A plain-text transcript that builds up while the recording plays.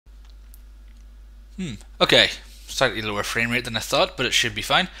Okay, slightly lower frame rate than I thought, but it should be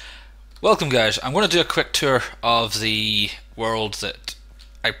fine. Welcome guys, I'm going to do a quick tour of the world that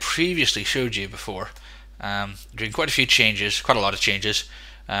I previously showed you before. Doing quite a few changes, quite a lot of changes,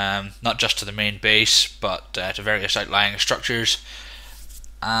 not just to the main base, but to various outlying structures.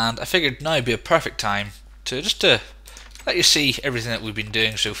 And I figured now would be a perfect time to let you see everything that we've been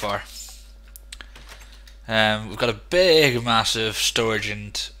doing so far. We've got a big, massive storage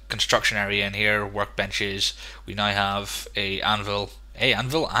and construction area in here, workbenches. We now have an anvil,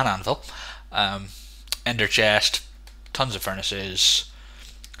 ender chest, tons of furnaces.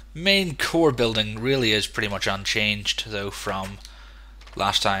 Main core building really is pretty much unchanged though from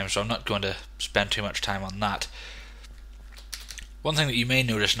last time, so I'm not going to spend too much time on that. One thing that you may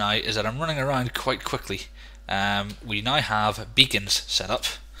notice now is that I'm running around quite quickly. We now have beacons set up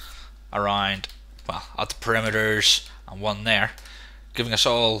around, well, at the perimeters and one there, giving us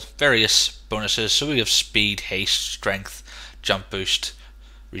all various bonuses. So we have speed, haste, strength, jump boost,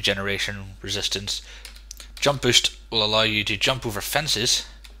 regeneration, resistance. Jump boost will allow you to jump over fences.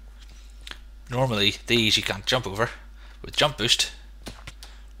 Normally these you can't jump over. With jump boost,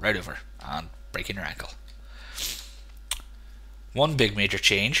 right over and breaking your ankle. One big major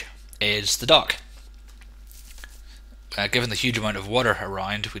change is the dock. Given the huge amount of water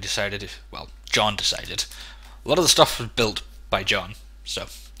around, we decided, well, John decided. A lot of the stuff was built by John, so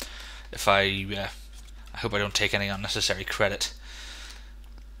if I hope I don't take any unnecessary credit.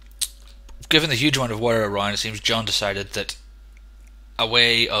 Given the huge amount of water around, it seems John decided that a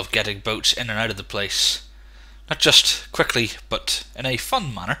way of getting boats in and out of the place, not just quickly, but in a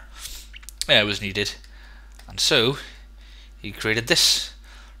fun manner, was needed. And so he created this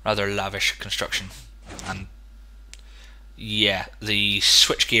rather lavish construction. And yeah, the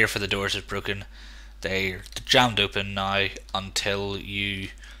switch gear for the doors is broken. They're jammed open now until you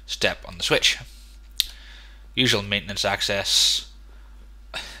step on the switch. Usual maintenance access,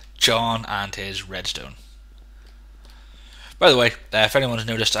 John and his redstone. By the way, if anyone's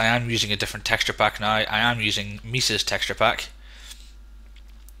noticed, I am using a different texture pack now. I am using Misa's texture pack.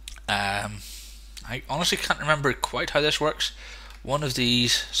 I honestly can't remember quite how this works. One of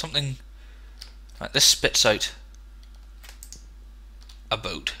these, something like this, spits out a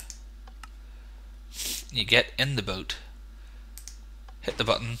boat. You get in the boat, hit the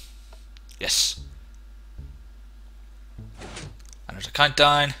button, yes, and there's a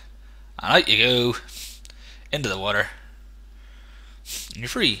countdown, and out you go into the water, and you're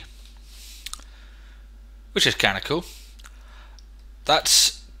free, which is kind of cool.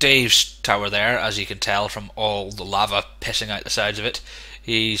 That's Dave's tower there, as you can tell from all the lava pissing out the sides of it.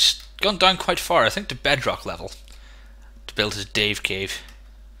 He's gone down quite far, I think to bedrock level, to build his Dave cave.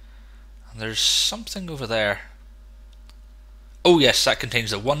 And there's something over there. Oh yes, that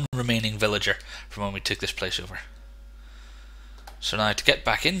contains the one remaining villager from when we took this place over. So now to get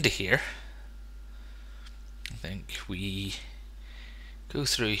back into here, I think we go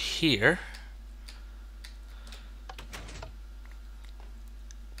through here.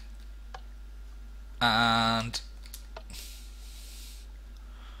 And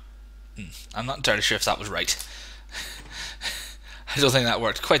I'm not entirely sure if that was right. I don't think that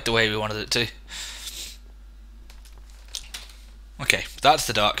worked quite the way we wanted it to. Okay, that's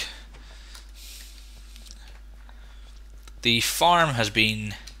the dock. The farm has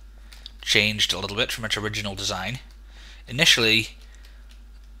been changed a little bit from its original design. Initially,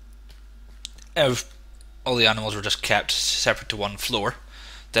 all the animals were just kept separate to one floor.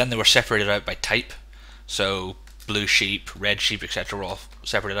 Then they were separated out by type. So blue sheep, red sheep, etc. were all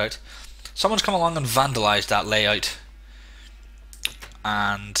separated out. Someone's come along and vandalised that layout.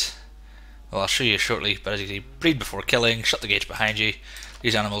 And, well, I'll show you shortly, but as you see, breed before killing, shut the gates behind you.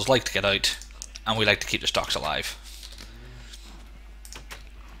 These animals like to get out, and we like to keep the stocks alive.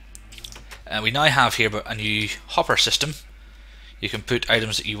 We now have here a new hopper system. You can put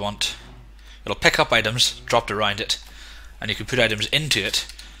items that you want. It'll pick up items dropped around it, and you can put items into it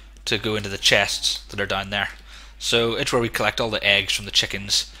to go into the chests that are down there. So it's where we collect all the eggs from the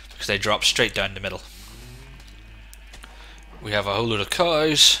chickens, because they drop straight down the middle. We have a whole load of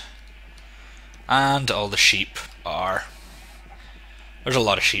cows, and all the sheep are... There's a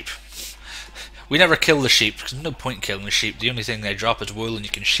lot of sheep. We never kill the sheep, because there's no point in killing the sheep. The only thing they drop is wool, and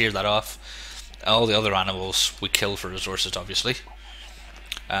you can shear that off. All the other animals we kill for resources, obviously.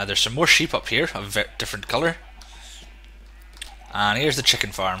 There's some more sheep up here, of a different colour. And here's the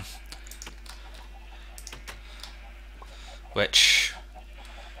chicken farm, which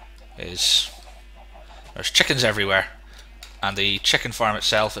is... There's chickens everywhere. And the chicken farm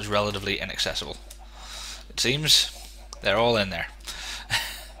itself is relatively inaccessible. It seems they're all in there.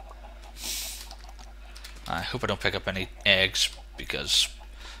 I hope I don't pick up any eggs, because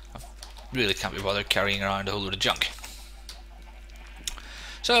I really can't be bothered carrying around a whole load of junk.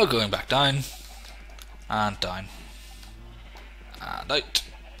 So going back down, and down, and out,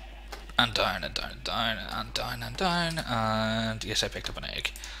 and down, and down, and down, and down, and down, and yes, I picked up an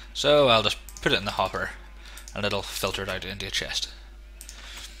egg. So I'll just put it in the hopper, and it'll filter it out into a chest.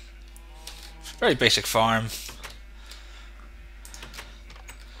 Very basic farm.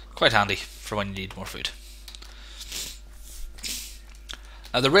 Quite handy for when you need more food.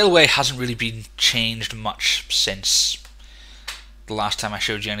 The railway hasn't really been changed much since the last time I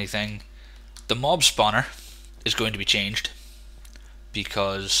showed you anything. The mob spawner is going to be changed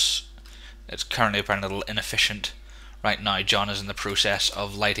because it's currently apparently a little inefficient. Right now John is in the process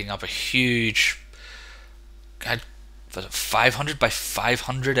of lighting up a huge 500 by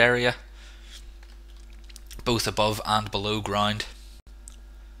 500 area, both above and below ground,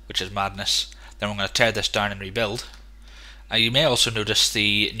 which is madness. Then we're going to tear this down and rebuild. You may also notice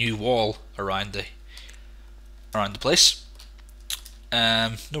the new wall around the place.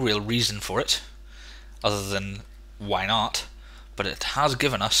 No real reason for it, other than why not, but it has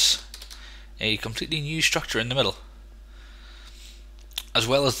given us a completely new structure in the middle. As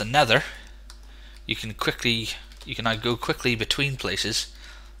well as the nether, you can now go quickly between places,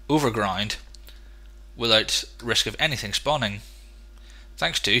 over ground, without risk of anything spawning,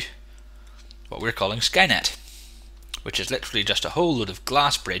 thanks to what we're calling Skynet, which is literally just a whole load of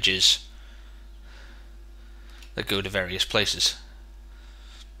glass bridges that go to various places.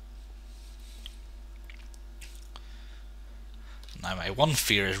 Now my one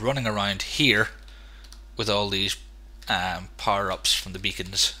fear is running around here with all these power-ups from the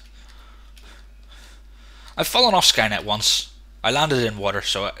beacons. I've fallen off Skynet once. I landed in water,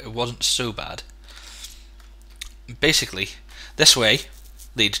 so it wasn't so bad. Basically, this way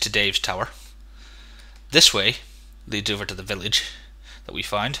leads to Dave's tower. This way leads over to the village that we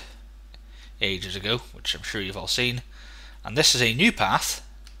found ages ago, which I'm sure you've all seen. And this is a new path.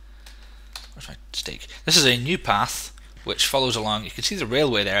 Where's my stake? This is a new path which follows along. You can see the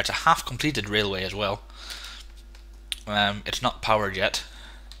railway there. It's a half-completed railway as well. It's not powered yet.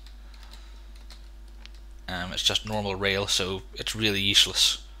 It's just normal rail, so it's really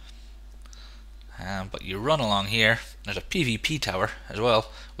useless. But you run along here. There's a PvP tower as well,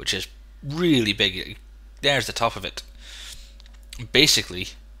 which is really big. There's the top of it. Basically,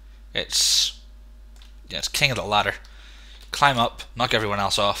 it's king of the ladder. Climb up, knock everyone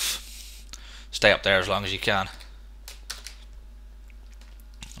else off, stay up there as long as you can.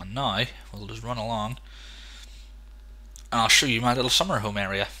 And now we'll just run along, and I'll show you my little summer home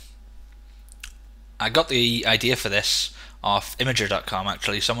area. I got the idea for this off Imager.com.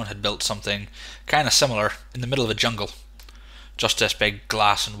 Actually, someone had built something kind of similar in the middle of a jungle, just this big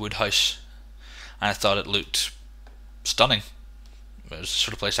glass and wood house. And I thought it looked stunning. It was the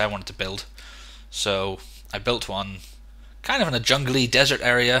sort of place I wanted to build. So I built one kind of in a jungly desert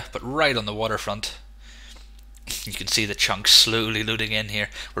area, but right on the waterfront. You can see the chunks slowly loading in here.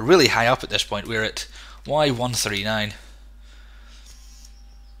 We're really high up at this point. We're at Y139.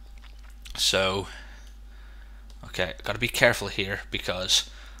 So, okay, got to be careful here because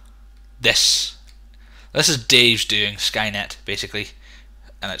this is Dave's doing, Skynet basically,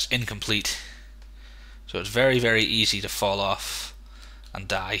 and it's incomplete. So it's very, very easy to fall off and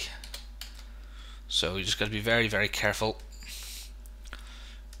die. So you just got to be very, very careful.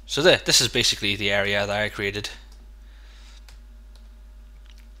 So this is basically the area that I created.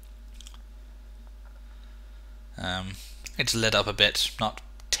 It's lit up a bit, not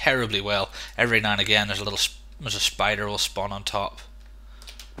terribly well. Every now and again there's a spider will spawn on top.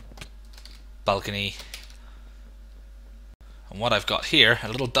 Balcony. And what I've got here, a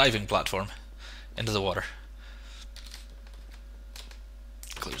little diving platform into the water.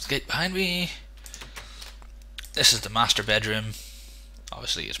 Close the gate behind me. This is the master bedroom.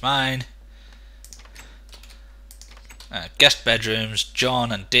 Obviously it's mine. Guest bedrooms.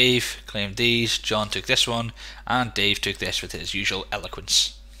 John and Dave claimed these. John took this one, and Dave took this with his usual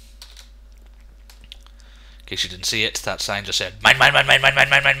eloquence. In case you didn't see it, that sign just said mine, mine, mine, mine, mine, mine,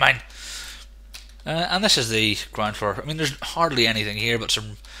 mine, mine, mine. And this is the ground floor. I mean, there's hardly anything here, but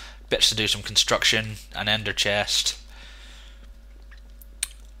some bits to do some construction, an ender chest.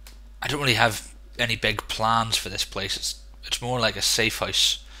 I don't really have any big plans for this place. It's more like a safe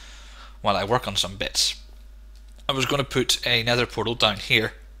house while I work on some bits. I was going to put a nether portal down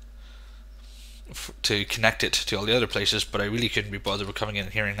here to connect it to all the other places, but I really couldn't be bothered with coming in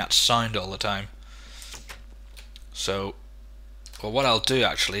and hearing that sound all the time. So, well, what I'll do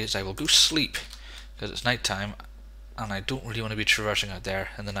actually is I will go sleep, because it's night time and I don't really want to be traversing out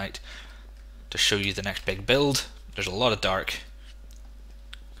there in the night. to show you the next big build. There's a lot of dark.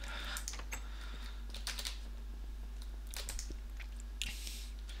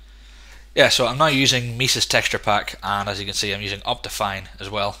 Yeah, so I'm now using Mises texture pack, and as you can see I'm using Optifine as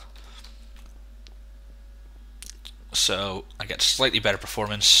well. So I get slightly better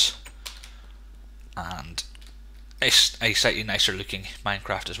performance and a slightly nicer looking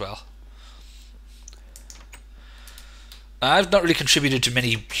Minecraft as well. I've not really contributed to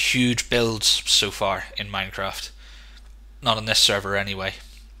many huge builds so far in Minecraft. Not on this server anyway.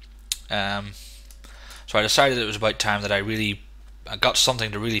 So I decided it was about time that I got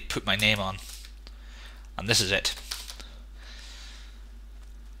something to really put my name on. And this is it.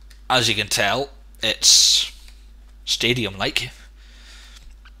 As you can tell, it's stadium-like.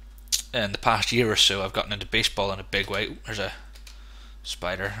 In the past year or so I've gotten into baseball in a big way. Ooh, there's a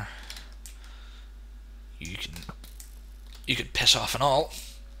spider. You can piss off and all.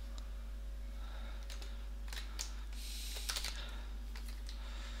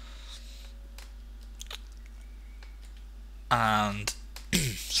 And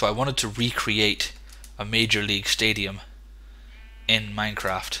so I wanted to recreate a Major League stadium in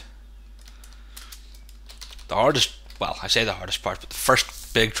Minecraft. The hardest, well, I say the hardest part, but the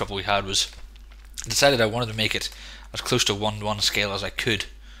first big trouble we had was I decided I wanted to make it as close to 1:1 scale as I could.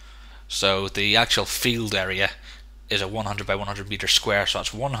 So the actual field area is a 100 by 100 meter square, so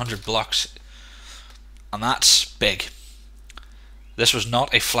that's 100 blocks, and that's big. This was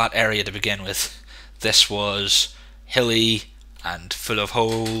not a flat area to begin with. This was hilly and full of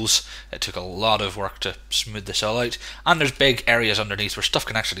holes. It took a lot of work to smooth this all out, and there's big areas underneath where stuff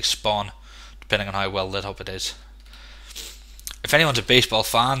can actually spawn depending on how well lit up it is. If anyone's a baseball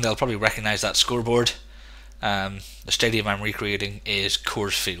fan, they'll probably recognize that scoreboard. The stadium I'm recreating is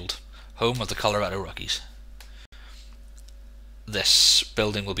Coors Field, home of the Colorado Rockies. This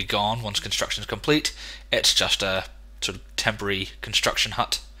building will be gone once construction is complete. It's just a sort of temporary construction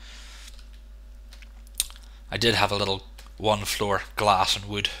hut. I did have a little one-floor glass and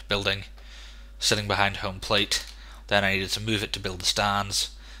wood building sitting behind home plate. Then I needed to move it to build the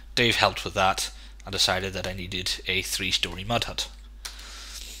stands. Dave helped with that and decided that I needed a 3-story mud hut.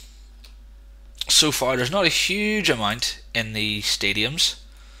 So far there's not a huge amount in the stadiums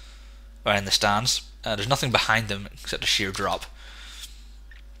or in the stands. There's nothing behind them except a sheer drop.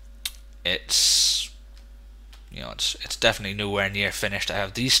 It's definitely nowhere near finished. I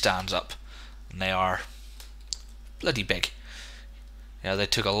have these stands up and they are bloody big. Yeah, they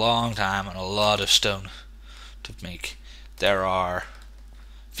took a long time and a lot of stone to make. There are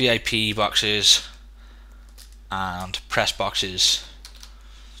VIP boxes and press boxes,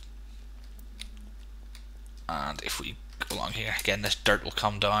 and if we go along here again, this dirt will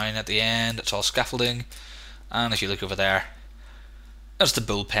come down at the end. It's all scaffolding, and if you look over there, there's the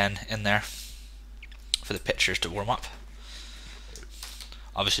bullpen in there for the pitchers to warm up.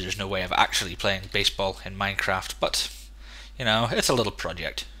 Obviously there's no way of actually playing baseball in Minecraft, but you know, it's a little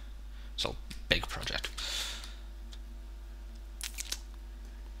project. It's a big project.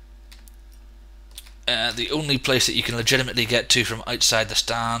 The only place that you can legitimately get to from outside the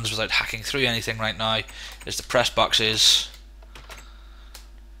stands without hacking through anything right now is the press boxes.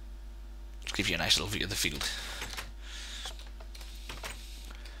 Just give you a nice little view of the field.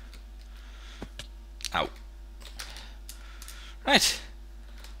 Ow. Right.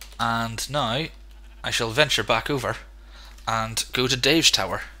 And now I shall venture back over and go to Dave's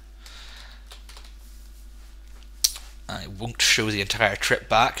tower. I won't show the entire trip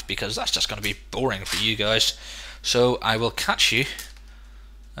back because that's just going to be boring for you guys. So I will catch you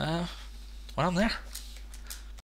when I'm there.